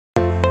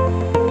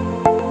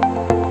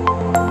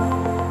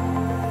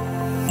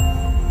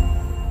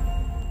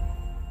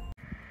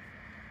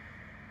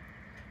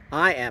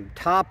I am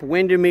top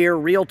Windermere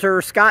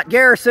Realtor Scott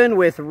Garrison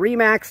with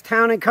ReMax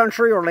Town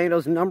Country,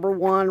 Orlando's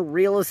 #1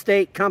 real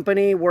estate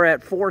company. We're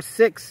at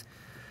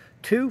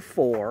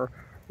 4624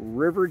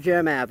 River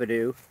Gem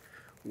Avenue,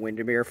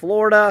 Windermere,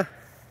 Florida,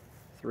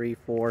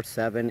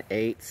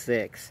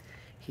 34786.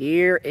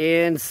 Here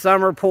in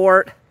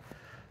Summerport,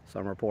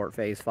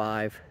 Phase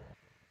 5.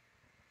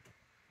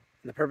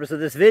 And the purpose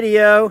of this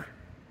video,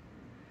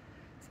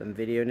 some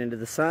videoing into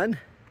the sun,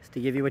 is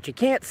to give you what you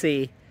can't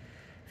see.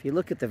 If you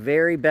look at the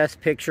very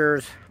best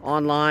pictures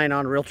online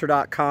on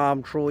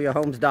Realtor.com,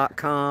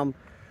 TruliaHomes.com,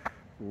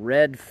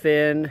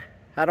 Redfin.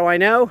 How do I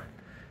know?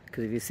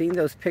 Because if you've seen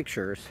those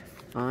pictures,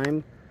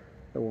 I'm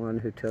the one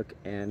who took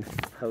and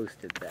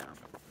posted them.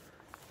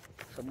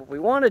 So what we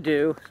want to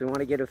do is we want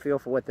to get a feel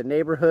for what the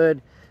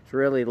neighborhood is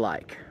really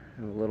like.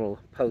 A little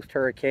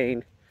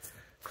post-hurricane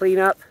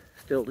cleanup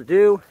still to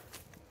do.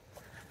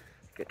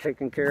 Get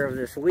taken care of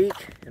this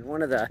week. And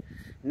one of the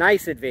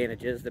nice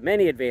advantages, the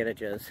many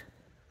advantages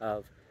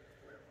of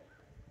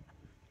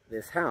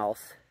this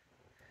house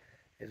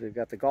is we've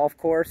got the golf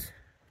course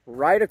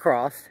right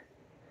across,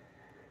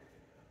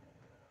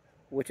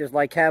 which is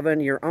like having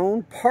your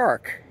own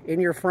park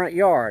in your front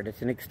yard.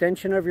 It's an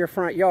extension of your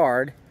front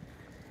yard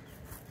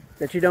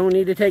that you don't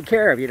need to take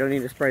care of. You don't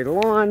need to spray the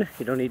lawn,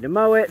 you don't need to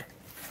mow it.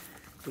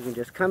 You can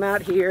just come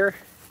out here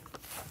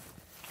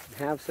and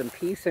have some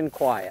peace and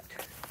quiet.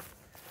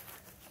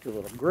 Do a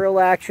little grill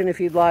action if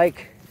you'd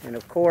like, and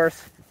of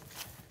course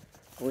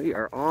we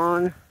are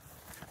on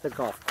the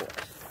golf course.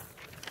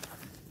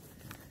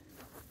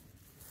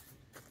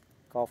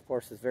 Golf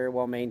course is very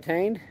well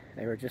maintained.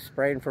 They were just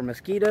spraying for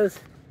mosquitoes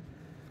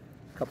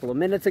a couple of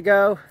minutes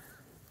ago.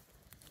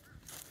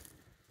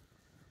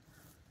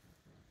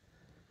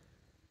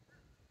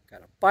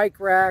 Got a bike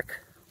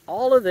rack.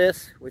 All of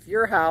this with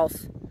your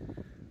house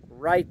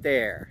right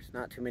there. There's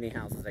not too many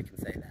houses that can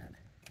say that.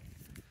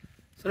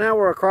 So now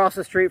we're across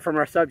the street from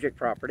our subject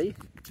property.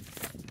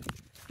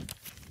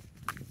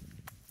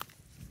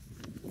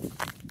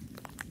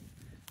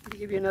 To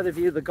give you another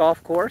view of the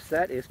golf course,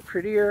 that is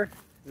prettier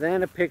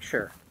than a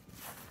picture.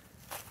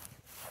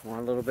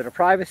 Want a little bit of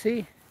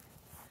privacy?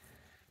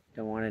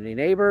 Don't want any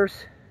neighbors?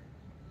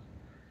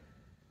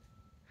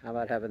 How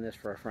about having this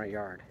for a front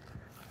yard?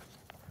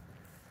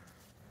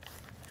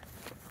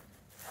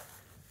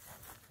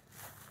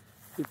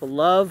 People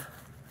love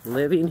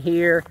living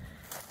here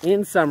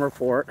in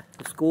Summerport.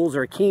 The schools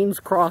are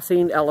Keens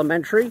Crossing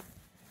Elementary,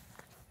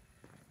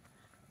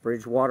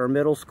 Bridgewater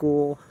Middle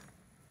School,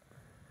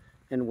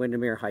 and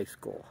Windermere High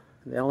School.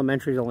 The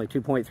elementary is only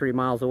 2.3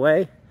 miles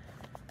away.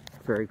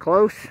 Very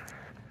close.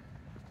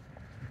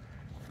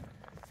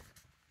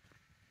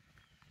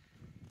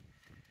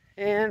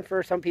 And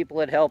for some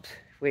people it helps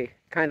if we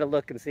kind of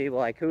look and see,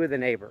 like, who are the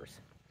neighbors.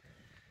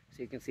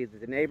 So you can see that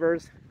the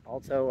neighbors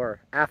also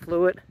are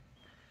affluent,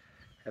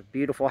 have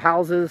beautiful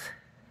houses,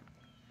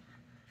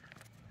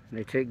 and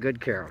they take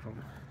good care of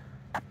them.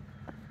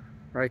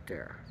 Right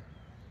there.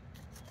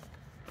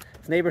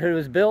 This neighborhood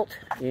was built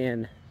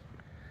in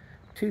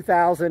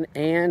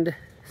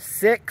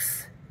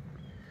 2006.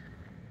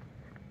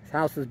 This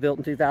house was built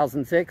in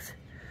 2006.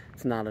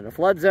 It's not in a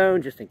flood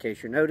zone, just in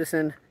case you're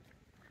noticing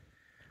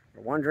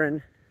or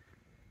wondering.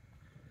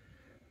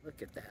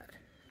 Look at that.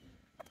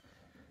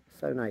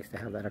 So nice to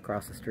have that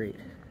across the street.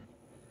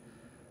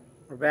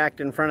 We're back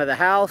in front of the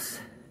house.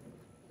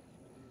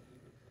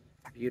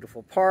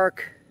 Beautiful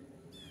park.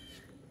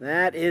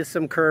 That is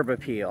some curb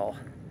appeal.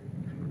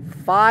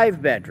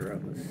 5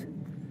 bedrooms,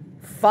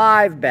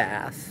 5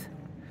 baths.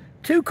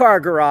 2-car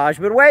garage,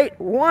 but wait,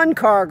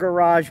 1-car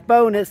garage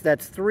bonus.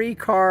 That's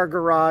 3-car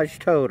garage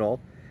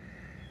total.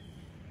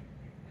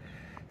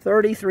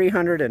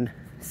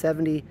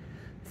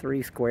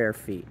 3,373 square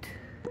feet.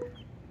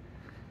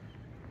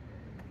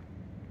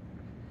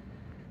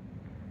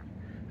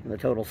 And the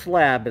total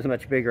slab is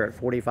much bigger at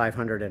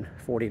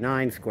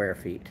 4,549 square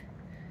feet.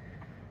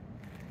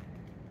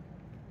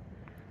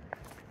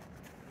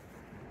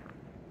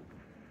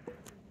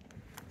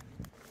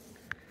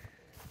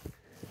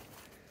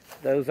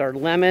 Those are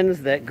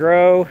lemons that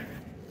grow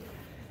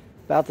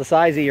about the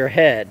size of your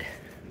head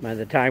by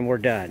the time we're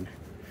done.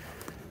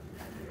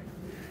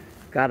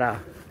 Got a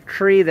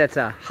tree that's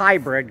a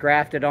hybrid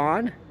grafted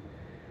on.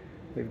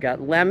 We've got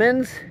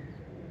lemons,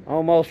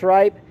 almost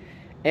ripe,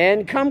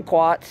 and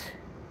kumquats.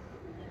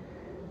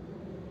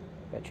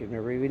 Bet you've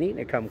never even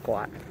eaten a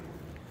kumquat.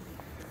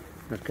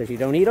 Not because you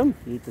don't eat them,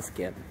 you eat the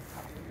skin.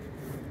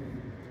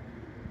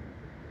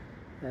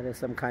 That is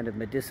some kind of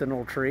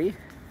medicinal tree.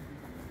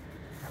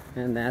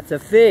 And that's a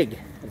fig,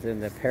 as in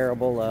the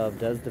parable of,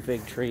 does the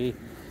fig tree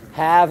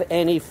have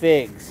any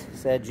figs?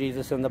 Said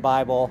Jesus in the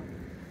Bible.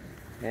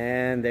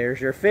 And there's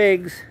your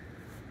figs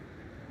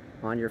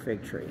on your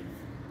fig tree.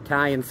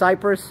 Italian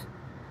cypress,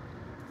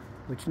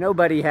 which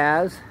nobody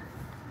has.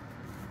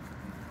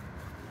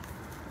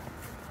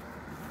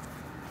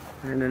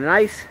 And a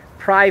nice,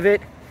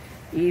 private,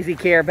 easy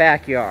care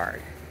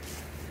backyard.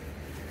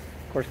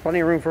 Of course,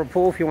 plenty of room for a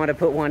pool if you want to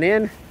put one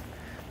in.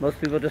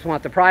 Most people just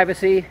want the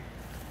privacy.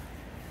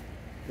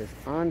 This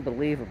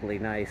unbelievably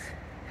nice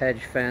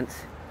hedge fence,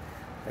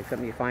 like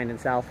something you find in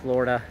South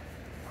Florida.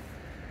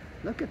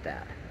 Look at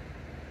that.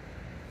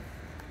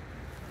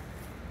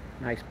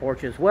 Nice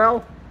porch as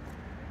well.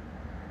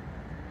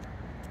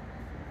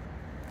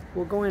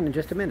 We'll go in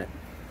just a minute.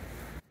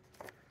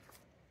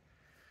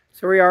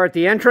 So we are at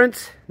the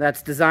entrance.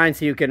 That's designed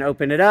so you can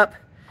open it up,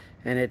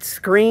 and it's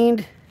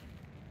screened.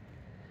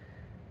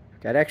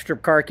 Got extra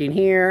parking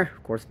here.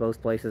 Of course,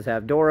 most places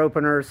have door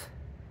openers.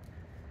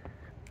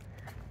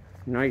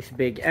 Nice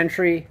big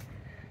entry.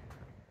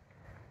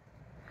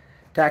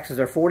 Taxes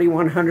are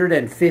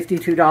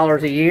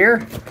 $4,152 a year,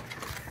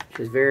 which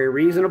is very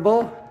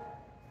reasonable.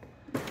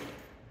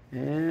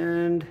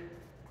 And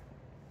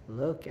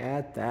look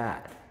at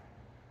that.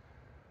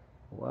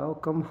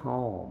 Welcome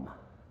home.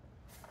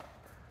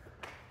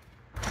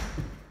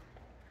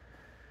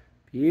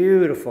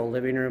 Beautiful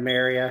living room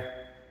area.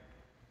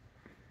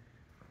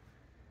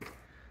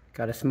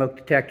 Got a smoke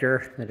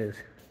detector that is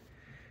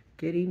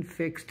getting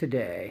fixed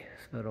today.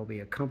 So it'll be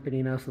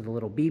accompanying us with a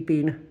little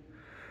beeping.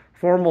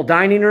 Formal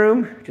dining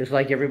room, just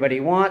like everybody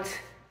wants.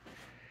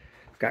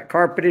 Got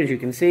carpet, as you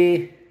can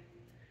see.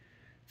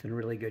 It's in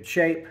really good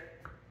shape.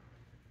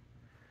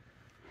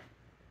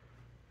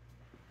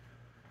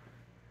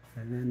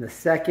 And then the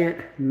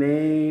second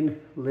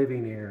main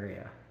living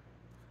area.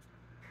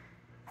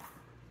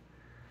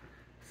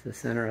 It's the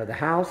center of the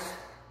house,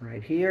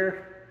 right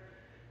here.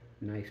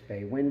 Nice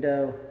bay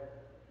window.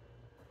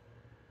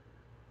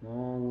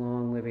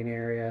 Long living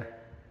area.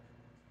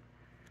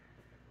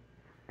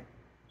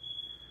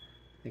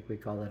 I think we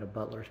call that a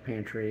butler's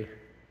pantry.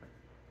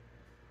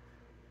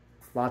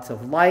 Lots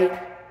of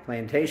light,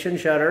 plantation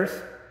shutters.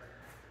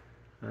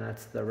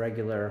 That's the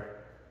regular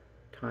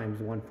times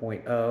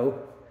 1.0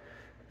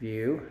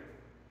 view.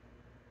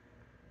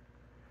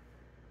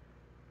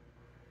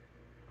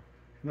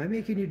 Am I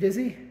making you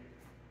dizzy?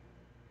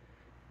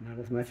 Not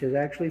as much as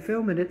actually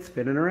filming it,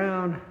 spinning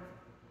around.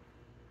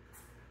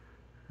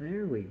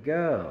 There we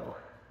go.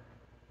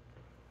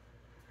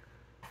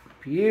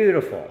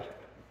 Beautiful.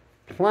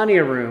 Plenty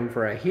of room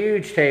for a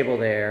huge table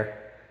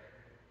there.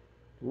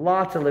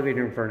 Lots of living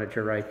room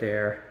furniture right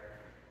there.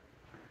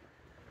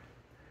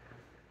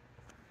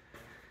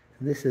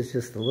 This is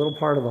just a little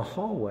part of the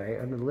hallway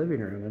under the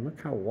living room, and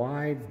look how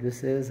wide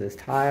this is. This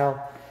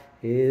tile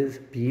is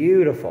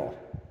beautiful.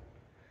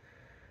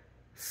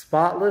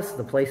 Spotless.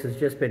 The place has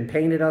just been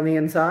painted on the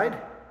inside.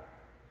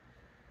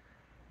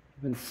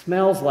 Even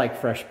smells like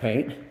fresh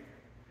paint. And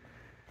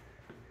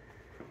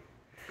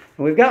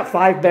we've got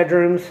 5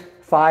 bedrooms,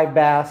 5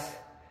 baths.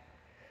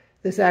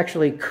 This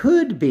actually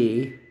could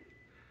be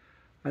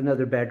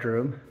another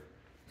bedroom.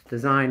 It's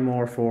designed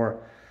more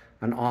for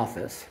an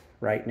office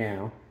right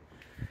now.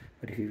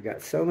 But if you've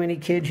got so many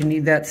kids, you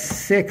need that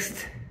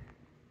 6th.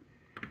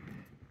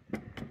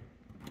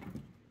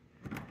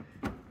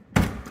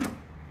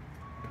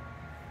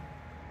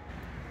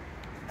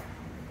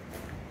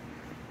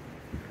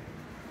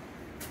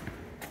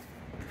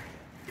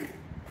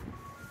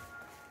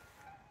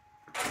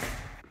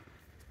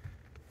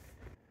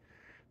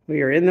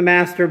 We are in the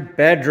master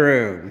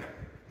bedroom,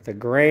 the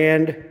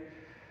grand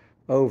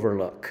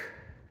overlook.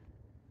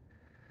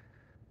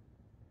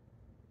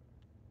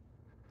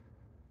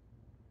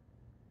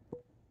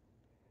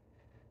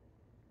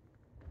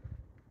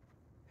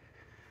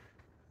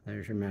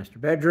 There's your master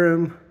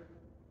bedroom.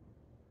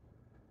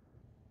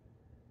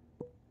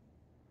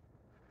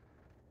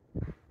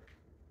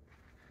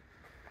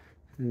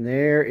 And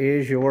there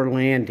is your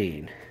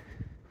landing.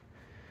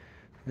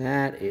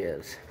 That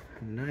is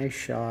a nice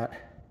shot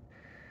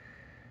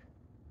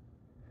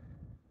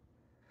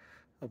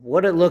of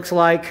what it looks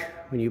like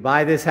when you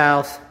buy this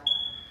house.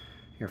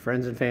 Your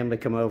friends and family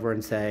come over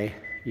and say,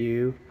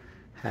 you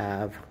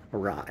have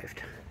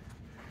arrived.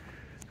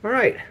 All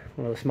right,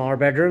 one of the smaller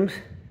bedrooms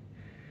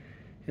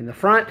in the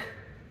front.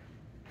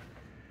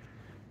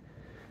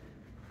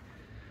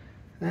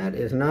 That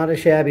is not a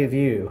shabby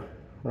view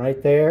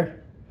right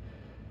there.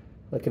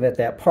 Looking at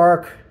that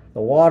park,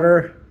 the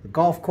water, the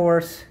golf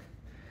course,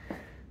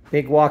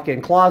 big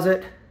walk-in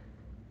closet,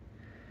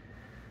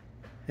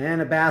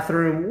 and a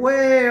bathroom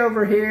way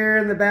over here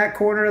in the back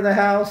corner of the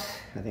house.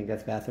 I think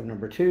that's bathroom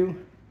number 2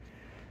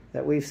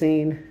 that we've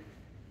seen.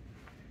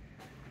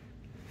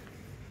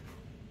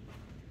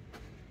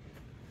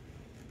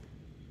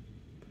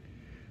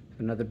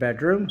 Another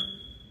bedroom.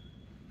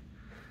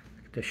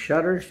 The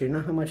shutters, do you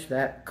know how much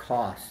that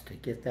costs to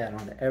get that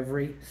on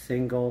every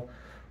single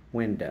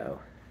window?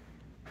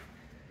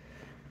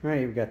 All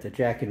right, we've got the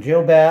Jack and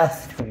Jill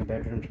bath, 20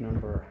 bedrooms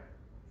number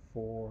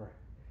 4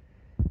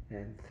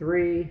 and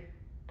 3.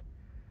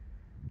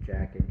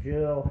 Jack and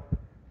Jill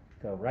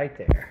go right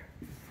there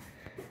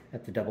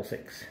at the double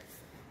 6.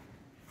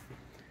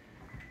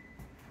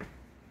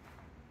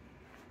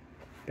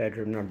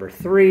 Bedroom number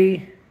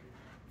 3.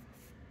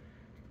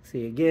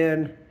 See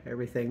again,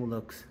 everything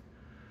looks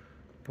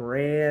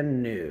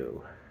brand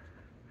new.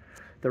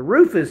 The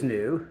roof is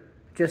new,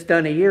 just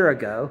done a year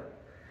ago.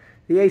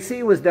 The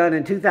AC was done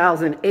in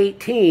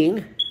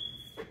 2018.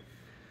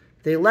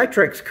 The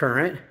electric's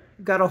current.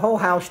 We've got a whole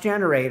house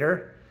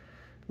generator.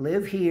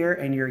 Live here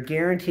and you're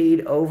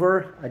guaranteed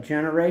over a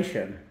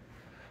generation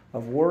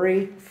of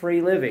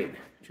worry-free living.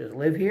 Just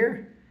live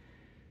here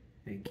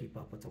and keep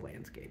up with the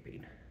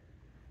landscaping.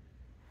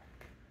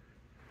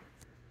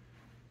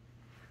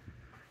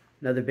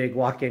 Another big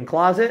walk-in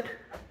closet.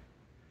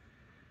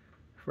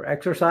 For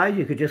exercise,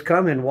 you could just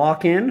come and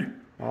walk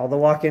in all the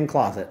walk-in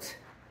closets.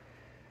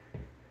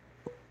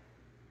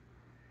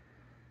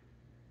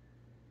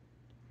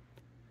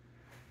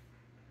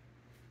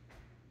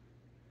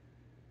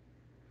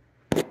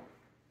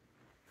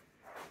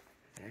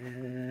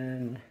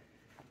 And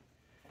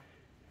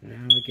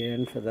now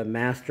again for the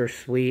master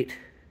suite.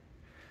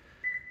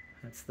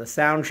 That's the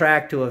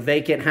soundtrack to a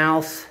vacant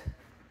house.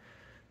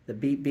 The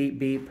beep, beep,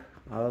 beep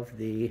of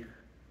the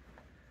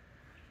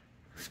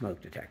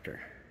smoke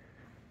detector,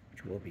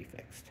 which will be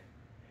fixed.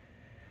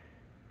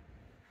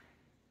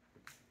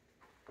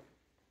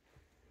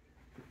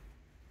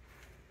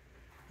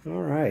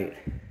 All right.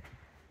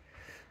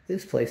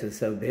 This place is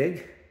so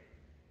big,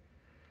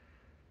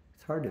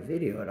 it's hard to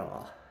video it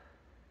all.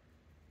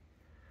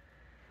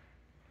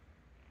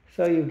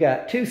 So you've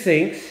got two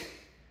sinks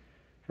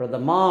for the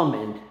mom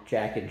and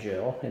Jack and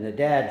Jill, and the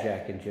dad,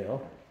 Jack and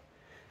Jill.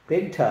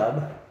 Big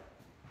tub.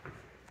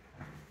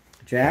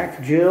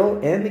 Jack, Jill,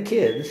 and the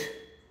kids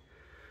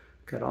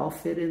could all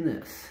fit in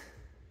this.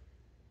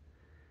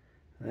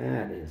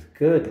 That is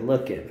good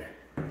looking.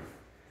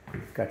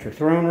 Got your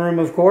throne room,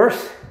 of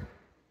course.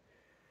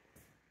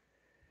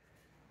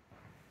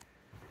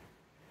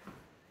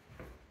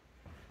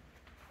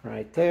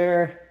 Right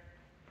there.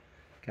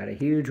 Got a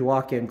huge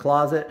walk-in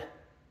closet.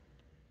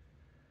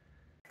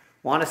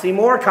 Want to see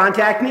more?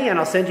 Contact me and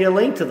I'll send you a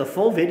link to the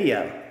full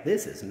video.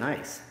 This is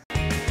nice.